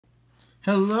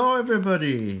Hello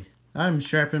everybody, I'm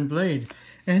Sharpened Blade,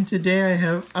 and today I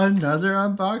have another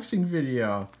unboxing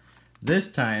video. This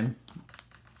time,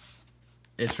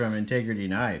 it's from Integrity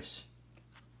Knives.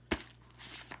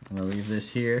 I'm going to leave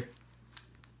this here.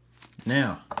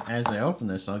 Now, as I open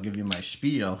this, I'll give you my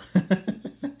spiel.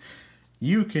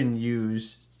 You can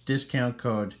use discount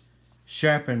code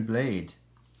Sharpened Blade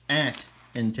at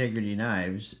Integrity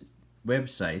Knives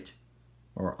website,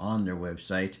 or on their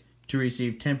website, to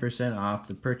receive 10% off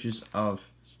the purchase of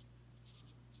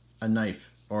a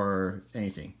knife or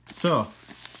anything. So,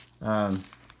 the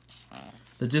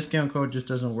discount code just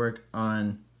doesn't work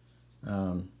on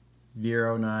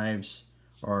Vero knives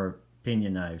or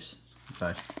pinion knives.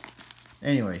 But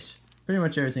anyways, pretty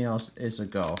much everything else is a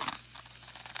go.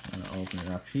 I'm going to open it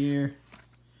up here.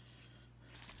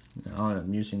 Now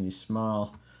I'm using the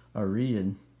small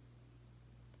Arian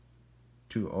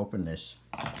to open this.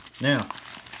 Now,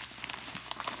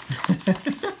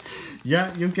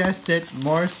 yeah, you guessed it,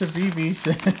 more Civivis.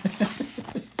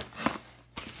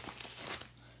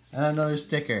 And another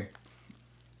sticker.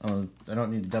 Oh, I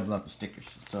don't need to double up the stickers,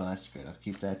 so that's good. I'll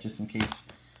keep that just in case.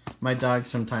 My dog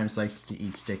sometimes likes to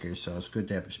eat stickers, so it's good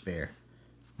to have a spare.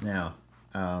 Now,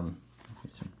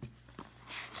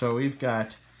 so we've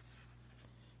got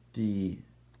the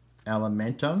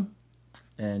Elementum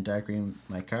and dark green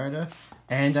micarta,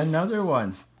 and another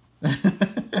one.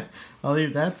 I'll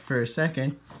leave that for a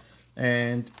second.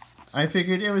 And I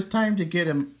figured it was time to get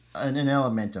him an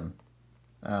Elementum.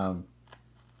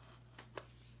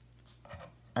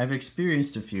 I've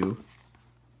experienced a few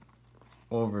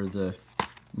over the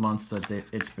months that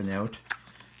it's been out,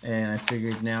 and I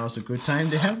figured now is a good time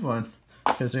to have one,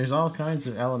 because there's all kinds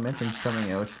of Elementums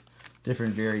coming out,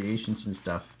 different variations and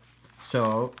stuff.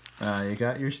 So you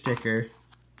got your sticker,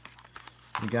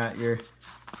 you got your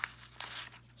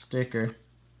sticker,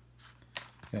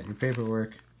 got your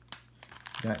paperwork,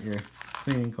 got your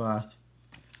cleaning cloth,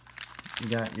 you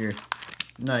got your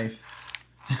knife,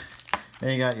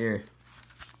 and you got your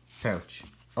pouch.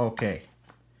 Okay,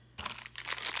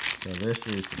 so this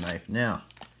is the knife. Now,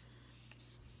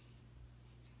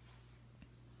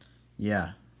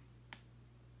 yeah,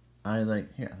 I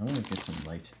like, here, I'm gonna get some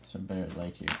light, some better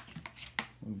light here.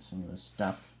 Move some of this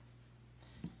stuff.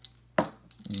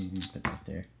 Put that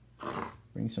there.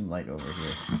 Bring some light over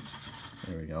here.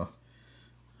 There we go.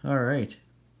 Alright.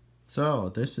 So,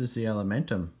 this is the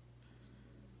Elementum.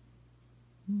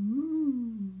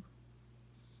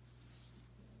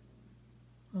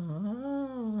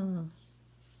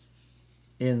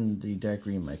 In the dark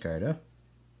green micarta.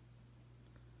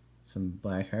 Some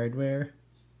black hardware.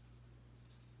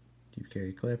 Deep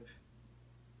carry clip.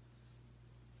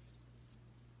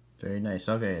 Very nice.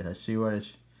 Okay, let's see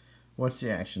what's the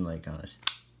action like on it.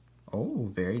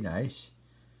 Oh, very nice.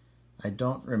 I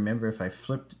don't remember if I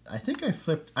flipped. I think I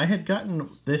flipped. I had gotten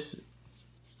this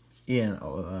in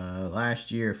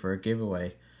last year for a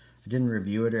giveaway. I didn't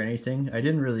review it or anything. I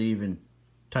didn't really even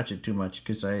touch it too much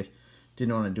because I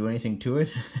didn't want to do anything to it.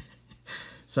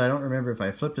 So I don't remember if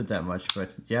I flipped it that much.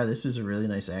 But yeah, this is a really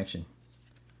nice action.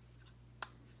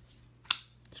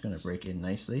 It's going to break in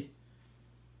nicely.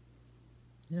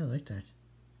 Yeah, I like that.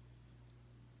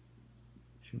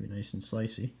 Should be nice and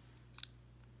slicey.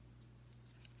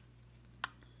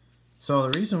 So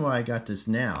the reason why I got this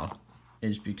now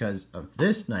is because of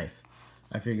this knife.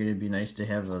 I figured it'd be nice to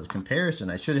have a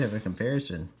comparison. I should have a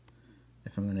comparison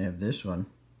if I'm going to have this one.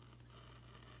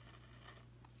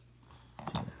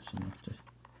 That's enough to,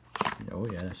 oh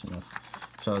yeah, that's enough.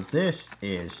 So this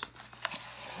is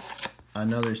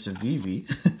another Civivi.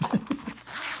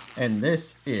 And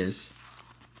this is,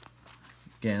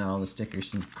 again, all the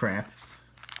stickers and crap.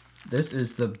 This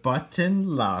is the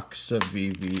button lock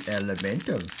Civivi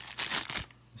Elementum.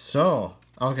 So,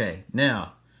 okay,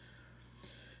 now,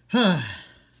 I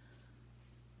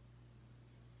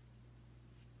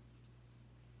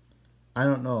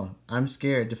don't know. I'm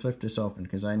scared to flip this open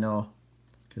because I know,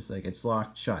 because like it's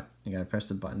locked shut. You gotta press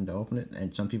the button to open it,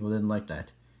 and some people didn't like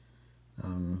that. I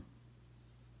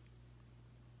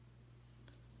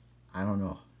don't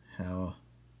know how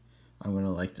I'm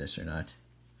gonna like this or not,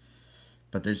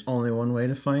 but there's only one way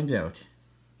to find out.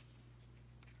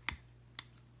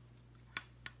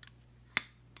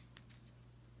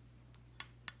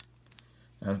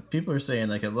 People are saying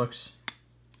like it looks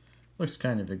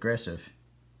kind of aggressive.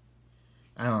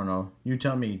 I don't know. You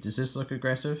tell me, does this look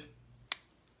aggressive?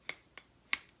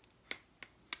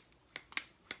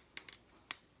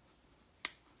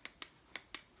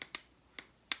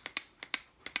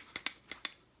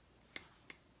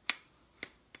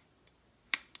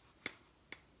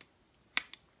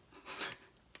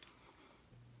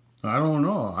 I don't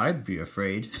know. I'd be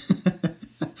afraid.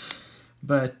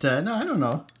 But no, I don't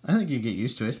know. I think you get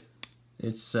used to it.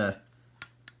 It's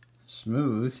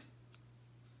smooth.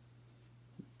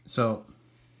 So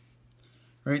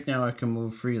right now I can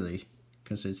move freely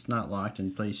because it's not locked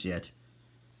in place yet.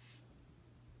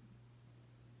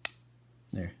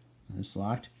 There, it's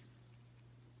locked.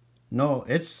 No,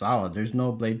 it's solid. There's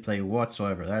no blade play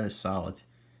whatsoever. That is solid.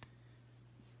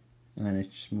 And then it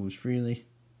just moves freely.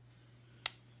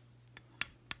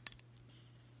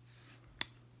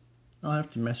 I'll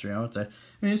have to mess around with that.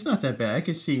 I mean, it's not that bad. I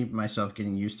could see myself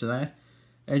getting used to that.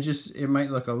 It might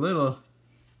look a little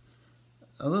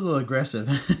aggressive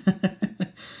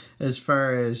as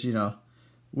far as, you know,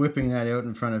 whipping that out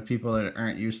in front of people that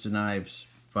aren't used to knives.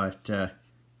 But I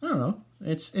don't know.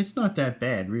 It's not that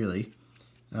bad, really.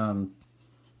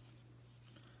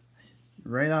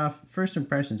 Right off first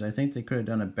impressions, I think they could have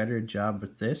done a better job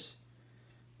with this.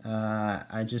 I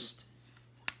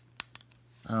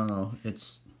don't know.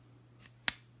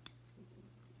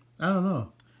 I don't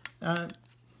know.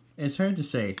 It's hard to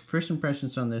say. First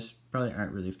impressions on this probably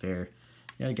aren't really fair.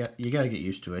 You gotta get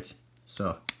used to it.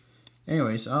 So,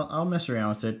 anyways, I'll mess around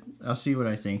with it. I'll see what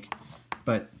I think.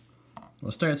 But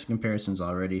we'll start with the comparisons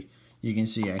already. You can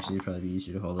see, actually, it'd probably be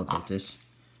easier to hold up like this.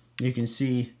 You can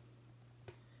see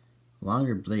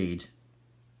longer blade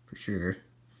for sure,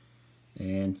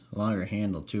 and longer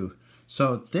handle too.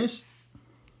 So this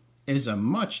is a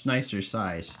much nicer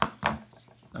size.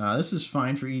 This is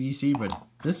fine for EDC, but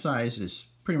this size is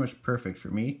pretty much perfect for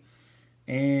me.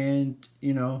 And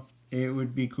you know, it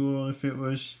would be cool if it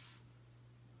was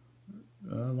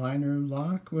a liner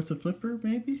lock with a flipper,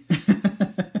 maybe.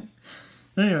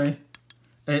 Anyway,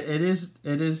 it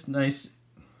is nice.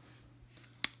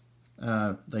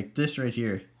 Like this right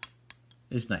here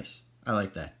is nice. I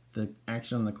like that. The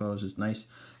action on the close is nice,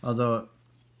 although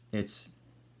it's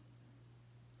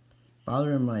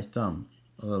bothering my thumb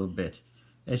a little bit.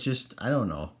 It's just, I don't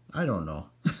know.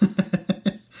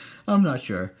 I'm not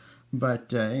sure.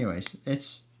 But anyways, I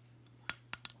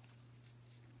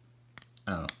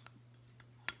don't know.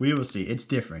 We will see. It's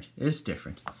different. It's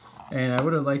different. And I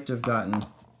would have liked to have gotten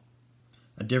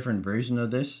a different version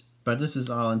of this, but this is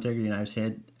all Integrity Knives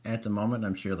head at the moment.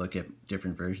 I'm sure they'll get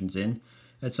different versions in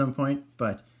at some point,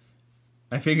 but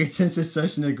I figured since it's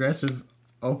such an aggressive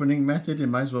opening method, it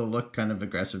might as well look kind of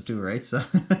aggressive too, right? So,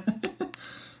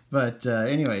 but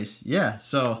anyways, yeah.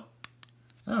 So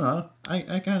I don't know.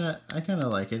 I kind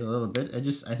of like it a little bit.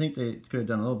 I think they could have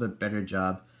done a little bit better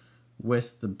job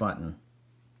with the button.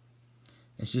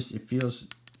 It's just, it feels,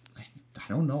 I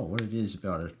don't know what it is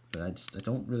about it, but I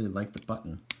don't really like the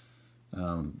button.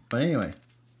 But anyway,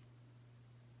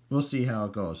 we'll see how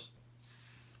it goes.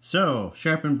 So,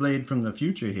 sharpened blade from the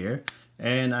future here,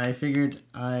 and I figured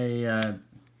I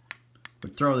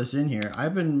would throw this in here.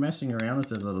 I've been messing around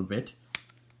with it a little bit,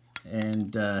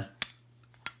 and I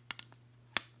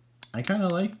kind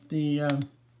of like the,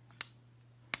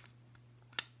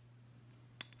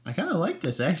 I kind of like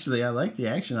this actually. I like the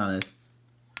action on it.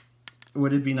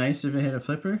 Would it be nice if it had a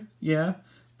flipper? Yeah,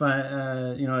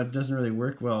 but you know, it doesn't really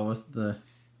work well with the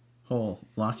whole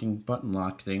locking button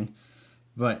lock thing.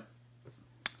 But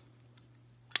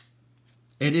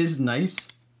it is nice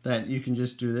that you can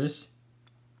just do this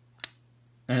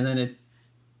and then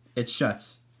it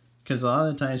shuts. Because a lot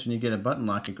of the times when you get a button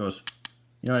lock, it goes,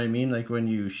 you know what I mean? Like when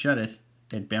you shut it,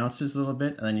 it bounces a little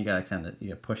bit, and then you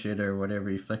gotta push it or whatever,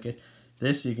 you flick it.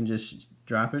 This, you can just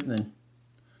drop it and then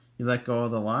you let go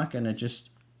of the lock and it just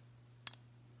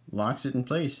locks it in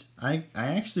place. I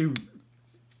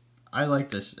like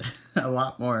this a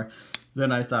lot more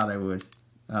than I thought I would.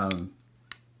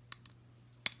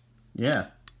 Yeah,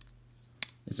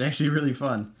 it's actually really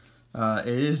fun. It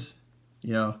is,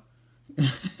 you know, it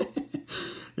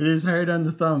is hard on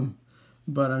the thumb,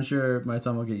 but I'm sure my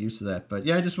thumb will get used to that. But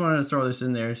yeah, I just wanted to throw this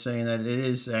in there saying that it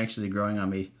is actually growing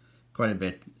on me quite a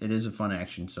bit. It is a fun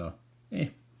action, so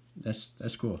hey,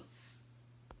 that's cool.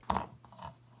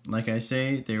 Like I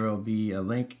say, there will be a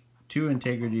link to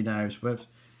Integrity Knives website.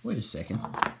 Wait a second.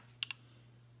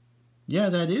 Yeah,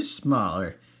 that is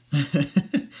smaller. The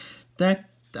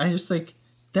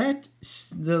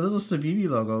little Civivi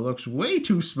logo looks way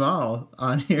too small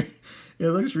on here. It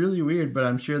looks really weird, but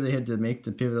I'm sure they had to make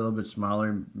the pivot a little bit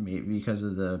smaller, maybe because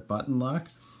of the button lock.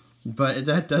 But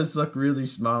that does look really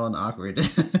small and awkward.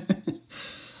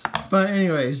 But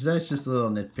anyways, that's just a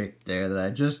little nitpick there that I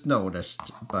just noticed.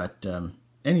 But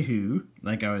anywho,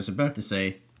 like I was about to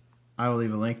say, I will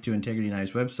leave a link to Integrity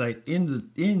Knives website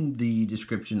in the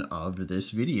description of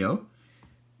this video.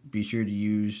 Be sure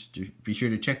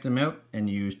to check them out and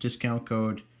use discount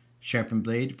code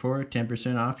SharpenedBlade for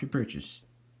 10% off your purchase.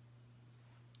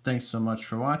 Thanks so much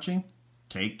for watching.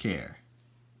 Take care.